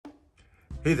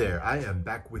Hey there, I am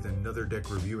back with another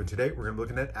deck review, and today we're going to be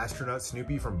looking at Astronaut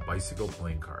Snoopy from Bicycle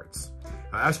Playing Cards.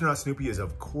 Astronaut Snoopy is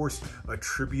of course a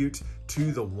tribute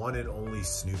to the one and only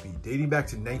Snoopy, dating back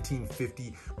to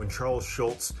 1950 when Charles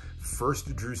Schulz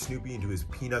first drew Snoopy into his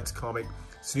Peanuts comic.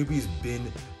 Snoopy's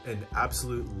been an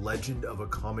absolute legend of a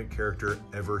comic character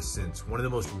ever since, one of the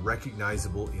most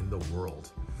recognizable in the world.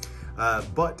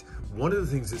 But one of the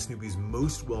things that Snoopy's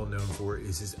most well known for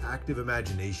is his active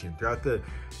imagination. Throughout the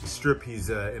strip, he's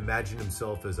imagined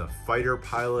himself as a fighter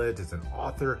pilot, as an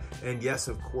author, and yes,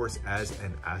 of course, as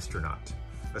an astronaut.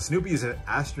 Snoopy as an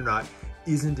astronaut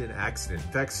isn't an accident.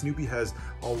 In fact, Snoopy has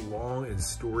a long and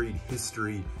storied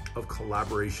history of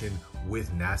collaboration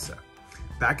with NASA.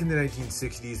 Back in the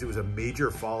 1960s, there was a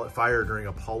major fire during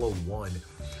Apollo 1,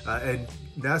 and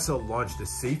NASA launched a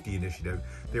safety initiative.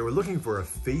 They were looking for a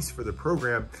face for the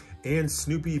program, and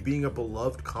Snoopy, being a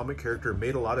beloved comic character,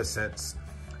 made a lot of sense.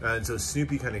 And so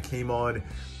Snoopy kind of came on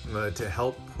to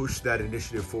help push that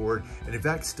initiative forward. And in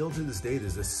fact, still to this day,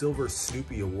 there's a Silver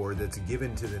Snoopy Award that's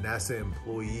given to the NASA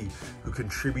employee who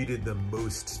contributed the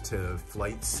most to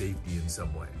flight safety in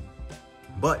some way.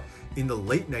 But in the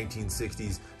late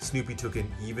 1960s, Snoopy took an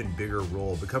even bigger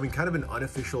role, becoming kind of an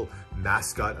unofficial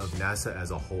mascot of NASA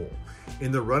as a whole.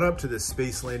 In the run-up to the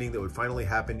space landing that would finally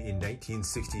happen in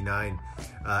 1969,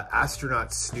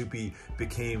 Astronaut Snoopy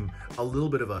became a little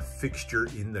bit of a fixture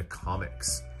in the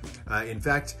comics. In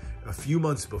fact, a few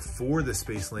months before the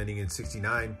space landing in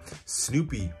 '69,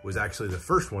 Snoopy was actually the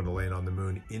first one to land on the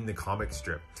moon in the comic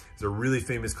strip. It's a really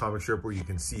famous comic strip where you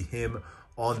can see him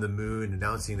on the moon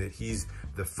announcing that he's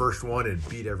the first one and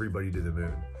beat everybody to the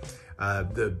moon.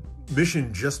 The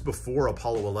mission just before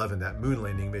Apollo 11, that moon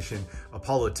landing mission,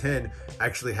 Apollo 10,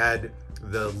 actually had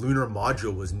the lunar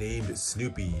module was named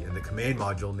Snoopy and the command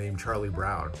module named Charlie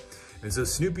Brown. And so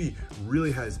Snoopy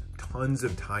really has tons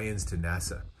of tie-ins to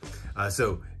NASA.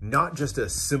 So not just a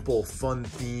simple fun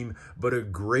theme, but a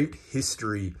great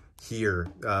history here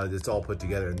that's all put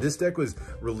together. And this deck was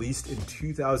released in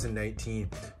 2019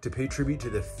 to pay tribute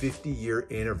to the 50-year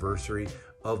anniversary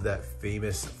of that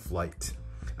famous flight.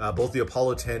 Both the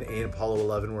Apollo 10 and Apollo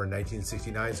 11 were in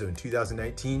 1969, so in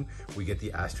 2019, we get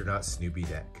the Astronaut Snoopy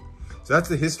deck. So that's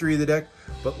the history of the deck,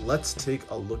 but let's take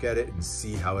a look at it and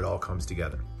see how it all comes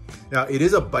together. Now, it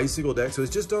is a bicycle deck, so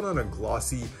it's just done on a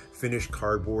glossy finished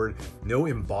cardboard, no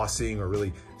embossing or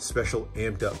really special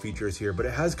amped up features here, but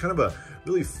it has kind of a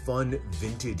really fun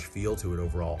vintage feel to it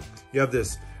overall. You have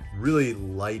this really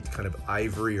light kind of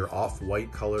ivory or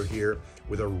off-white color here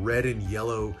with a red and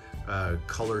yellow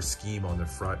color scheme on the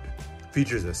front.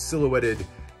 Features a silhouetted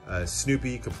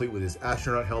Snoopy complete with his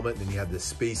astronaut helmet, and then you have the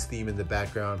space theme in the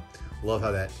background. Love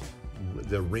how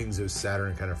the rings of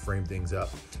Saturn kind of frame things up.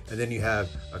 And then you have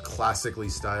a classically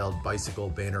styled bicycle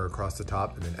banner across the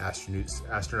top, and then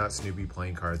Astronaut Snoopy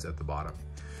playing cards at the bottom.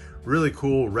 Really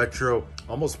cool, retro,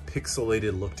 almost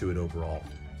pixelated look to it overall,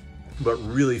 but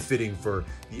really fitting for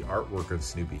the artwork of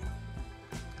Snoopy.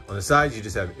 On the sides, you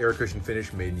just have air cushion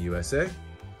finish made in the USA,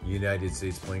 United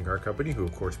States Playing Card Company, who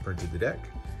of course printed the deck.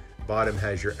 Bottom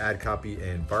has your ad copy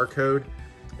and barcode,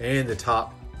 and the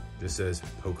top just says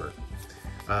poker.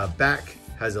 Back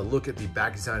has a look at the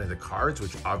back design of the cards,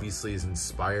 which obviously is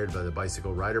inspired by the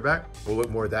bicycle rider back. We'll look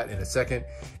more at that in a second.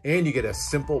 And you get a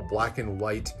simple black and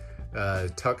white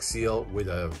tuck seal with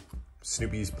a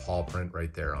Snoopy's paw print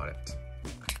right there on it.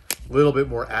 A little bit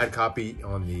more ad copy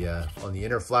on the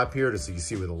inner flap here, just so you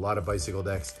see with a lot of bicycle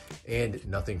decks, and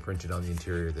nothing printed on the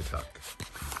interior of the tuck.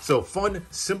 So fun,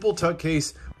 simple tuck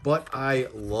case, but I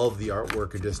love the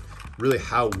artwork and just really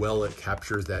how well it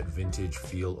captures that vintage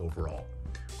feel overall.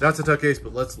 That's a tuck case,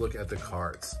 but let's look at the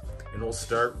cards. And we'll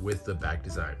start with the back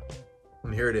design.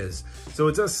 And here it is. So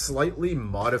it's a slightly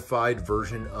modified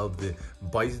version of the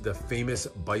famous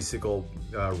bicycle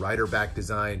rider back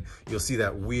design. You'll see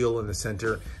that wheel in the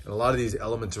center, and a lot of these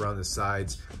elements around the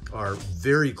sides are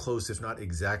very close, if not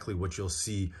exactly what you'll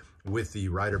see with the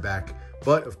rider back.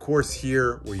 But of course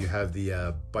here, where you have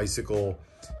the bicycle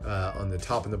on the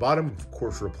top and the bottom, of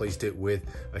course replaced it with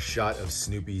a shot of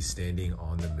Snoopy standing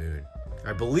on the moon.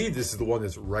 I believe this is the one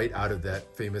that's right out of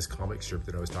that famous comic strip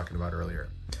that I was talking about earlier.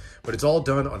 But it's all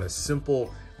done on a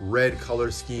simple red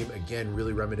color scheme, again,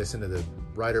 really reminiscent of the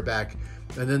rider back.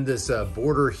 And then this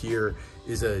border here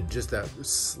is just that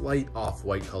slight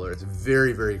off-white color. It's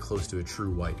very, very close to a true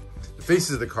white. The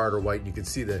faces of the card are white, and you can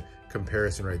see the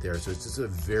comparison right there. So it's just a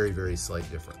very, very slight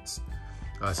difference.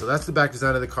 So that's the back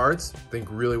design of the cards. I think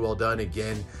really well done.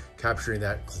 Again, capturing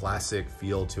that classic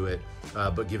feel to it,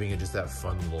 but giving it just that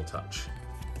fun little touch.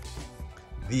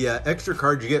 The extra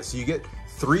card you get, so you get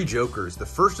 3 jokers. The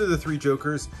first of the 3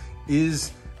 jokers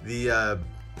is the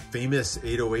famous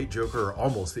 808 Joker, or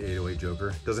almost the 808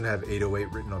 Joker. Doesn't have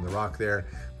 808 written on the rock there,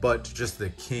 but just the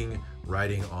king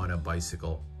riding on a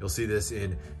bicycle. You'll see this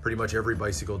in pretty much every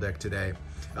bicycle deck today.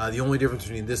 The only difference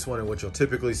between this one and what you'll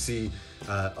typically see,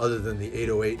 other than the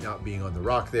 808 not being on the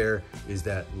rock there, is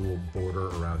that little border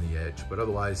around the edge. But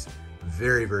otherwise,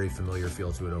 very, very familiar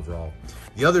feel to it overall.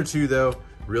 The other two, though,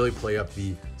 really play up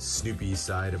the Snoopy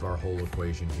side of our whole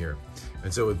equation here.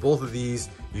 And so with both of these,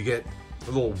 you get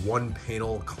a little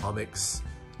one-panel comics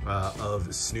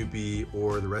of Snoopy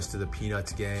or the rest of the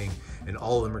Peanuts gang, and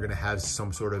all of them are going to have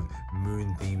some sort of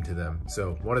moon theme to them.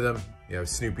 So one of them, you have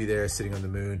Snoopy there sitting on the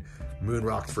moon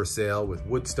rocked for sale with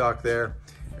Woodstock there.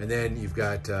 And then you've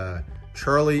got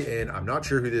Charlie, and I'm not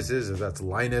sure who this is, if that's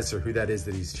Linus or who that is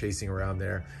that he's chasing around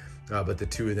there, but the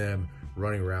two of them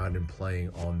running around and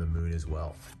playing on the moon as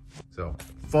well. So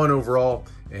fun overall,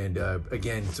 and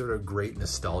again, sort of great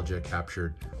nostalgia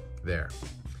captured there.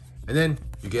 And then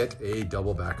you get a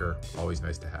double backer, always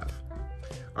nice to have.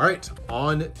 All right,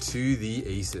 on to the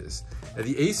aces. Now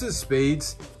the ace of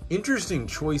spades, interesting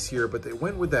choice here, but they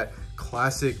went with that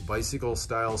classic bicycle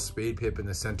style spade pip in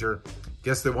the center.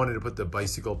 Guess they wanted to put the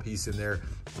bicycle piece in there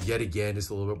yet again, just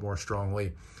a little bit more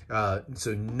strongly.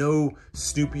 So no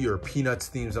Snoopy or Peanuts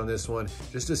themes on this one,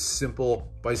 just a simple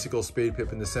bicycle spade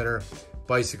pip in the center,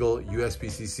 bicycle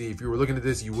USPCC. If you were looking at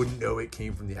this, you wouldn't know it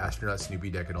came from the Astronaut Snoopy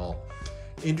deck at all.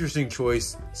 Interesting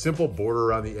choice, simple border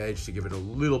around the edge to give it a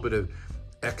little bit of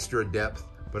extra depth,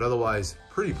 but otherwise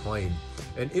pretty plain.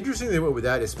 And interesting they went with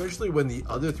that, especially when the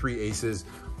other three aces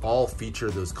all feature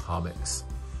those comics.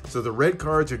 So the red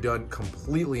cards are done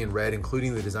completely in red,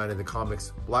 including the design of the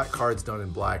comics. Black cards done in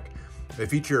black. They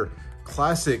feature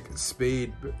classic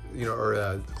spade,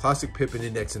 or classic pip and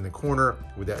index in the corner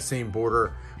with that same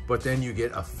border, but then you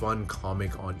get a fun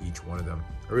comic on each one of them.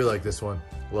 I really like this one.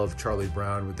 Love Charlie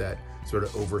Brown with that sort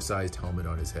of oversized helmet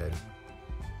on his head.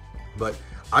 But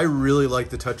I really like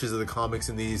the touches of the comics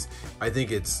in these. I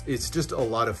think it's just a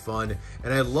lot of fun.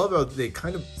 And I love how they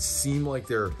kind of seem like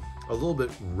they're a little bit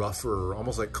rougher,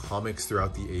 almost like comics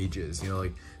throughout the ages.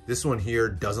 Like this one here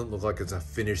doesn't look like it's a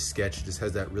finished sketch. It just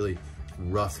has that really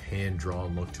rough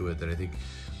hand-drawn look to it that I think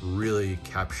really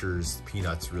captures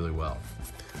Peanuts really well.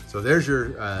 So there's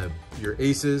your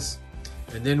aces.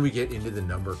 And then we get into the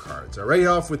number cards. Right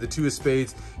off with the two of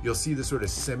spades, you'll see the sort of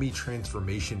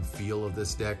semi-transformation feel of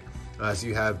this deck. So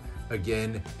you have,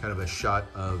 again, kind of a shot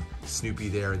of Snoopy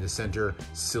there in the center,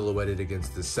 silhouetted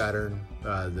against the Saturn,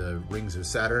 the rings of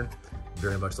Saturn,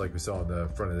 very much like we saw on the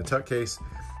front of the tuck case.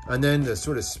 And then the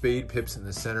sort of spade pips in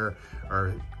the center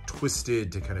are twisted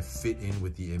to kind of fit in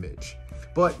with the image.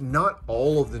 But not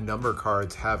all of the number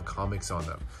cards have comics on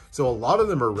them. So a lot of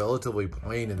them are relatively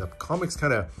plain, and the comics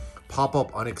kind of pop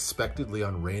up unexpectedly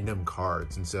on random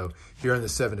cards. And so here on the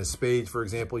seven of spades, for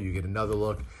example, you get another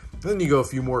look. Then you go a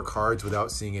few more cards without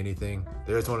seeing anything.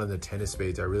 There's one on the 10 of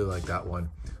spades. I really like that one.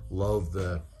 Love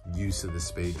the use of the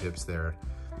spade pips there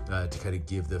to kind of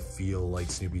give the feel like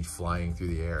Snoopy flying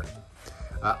through the air.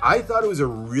 I thought it was a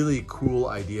really cool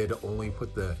idea to only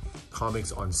put the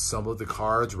comics on some of the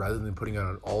cards rather than putting it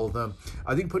on all of them.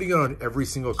 I think putting it on every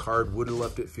single card would have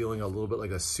left it feeling a little bit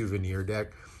like a souvenir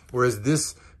deck, whereas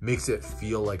this makes it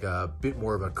feel like a bit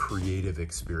more of a creative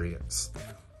experience.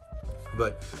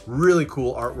 But really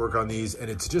cool artwork on these, and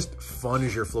it's just fun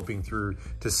as you're flipping through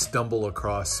to stumble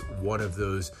across one of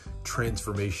those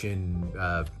transformation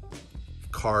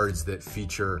cards that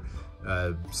feature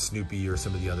Snoopy or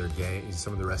some of the other gang,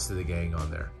 some of the rest of the gang on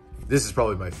there. This is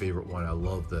probably my favorite one. I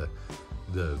love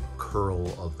the curl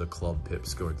of the club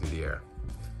pips going through the air.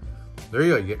 There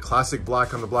you go. You get classic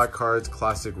black on the black cards,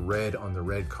 classic red on the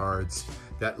red cards.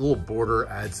 That little border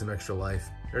adds some extra life.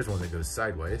 There's one that goes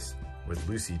sideways with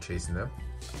Lucy chasing them.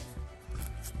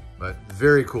 But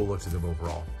very cool look to them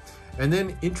overall. And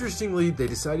then interestingly, they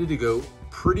decided to go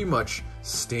pretty much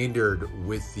standard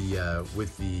with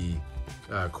the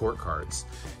court cards.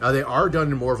 Now they are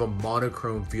done in more of a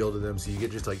monochrome feel to them, so you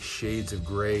get just like shades of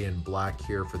gray and black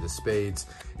here for the spades,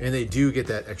 and they do get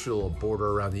that extra little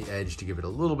border around the edge to give it a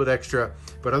little bit extra,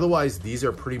 but otherwise these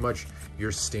are pretty much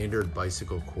your standard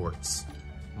bicycle courts.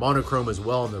 Monochrome as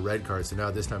well on the red cards, so now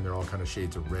this time they're all kind of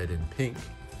shades of red and pink.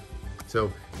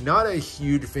 So not a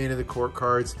huge fan of the court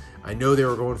cards. I know they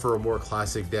were going for a more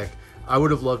classic deck. I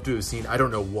would have loved to have seen, I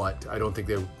don't know what, I don't think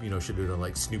they should have done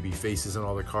like Snoopy faces on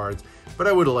all the cards, but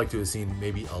I would have liked to have seen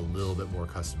maybe a little bit more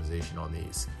customization on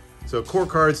these. So court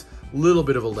cards, a little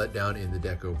bit of a letdown in the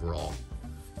deck overall.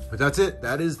 But that's it.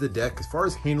 That is the deck. As far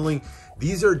as handling,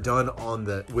 these are done on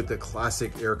with the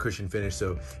classic air cushion finish.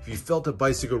 So if you felt a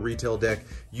Bicycle retail deck,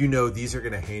 you know these are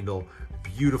going to handle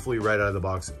beautifully right out of the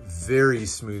box. Very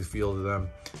smooth feel to them.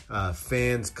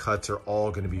 Fans, cuts are all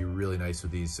going to be really nice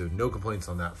with these. So no complaints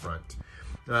on that front.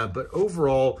 But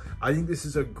overall, I think this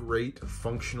is a great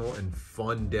functional and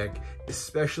fun deck,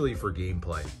 especially for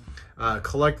gameplay.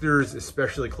 Collectors,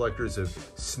 especially collectors of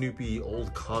Snoopy,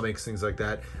 old comics, things like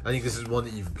that, I think this is one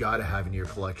that you've got to have in your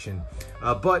collection.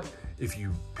 But if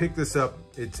you pick this up,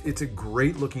 it's a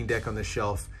great looking deck on the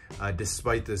shelf,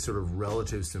 despite the sort of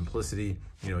relative simplicity,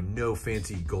 you know, no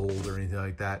fancy gold or anything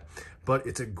like that. But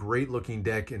it's a great looking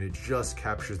deck and it just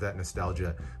captures that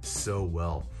nostalgia so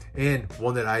well. And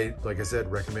one that like I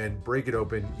said, recommend, break it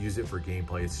open, use it for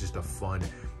gameplay. It's just a fun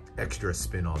extra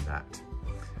spin on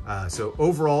that. So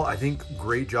overall, I think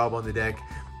great job on the deck.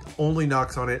 Only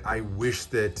knocks on it, I wish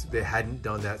that they hadn't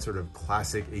done that sort of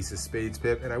classic Ace of Spades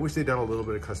pip, and I wish they'd done a little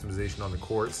bit of customization on the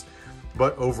courts.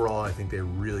 But overall, I think they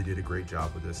really did a great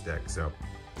job with this deck. So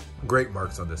great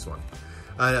marks on this one.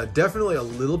 Definitely a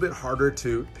little bit harder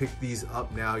to pick these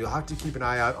up now. You'll have to keep an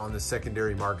eye out on the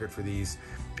secondary market for these,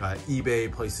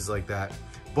 eBay, places like that,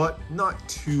 but not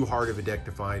too hard of a deck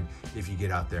to find if you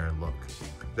get out there and look.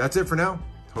 That's it for now.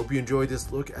 Hope you enjoyed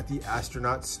this look at the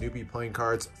Astronaut Snoopy playing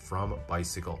cards from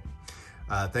Bicycle.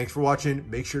 Thanks for watching.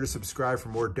 Make sure to subscribe for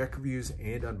more deck reviews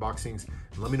and unboxings.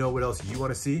 And let me know what else you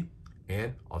want to see,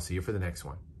 and I'll see you for the next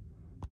one.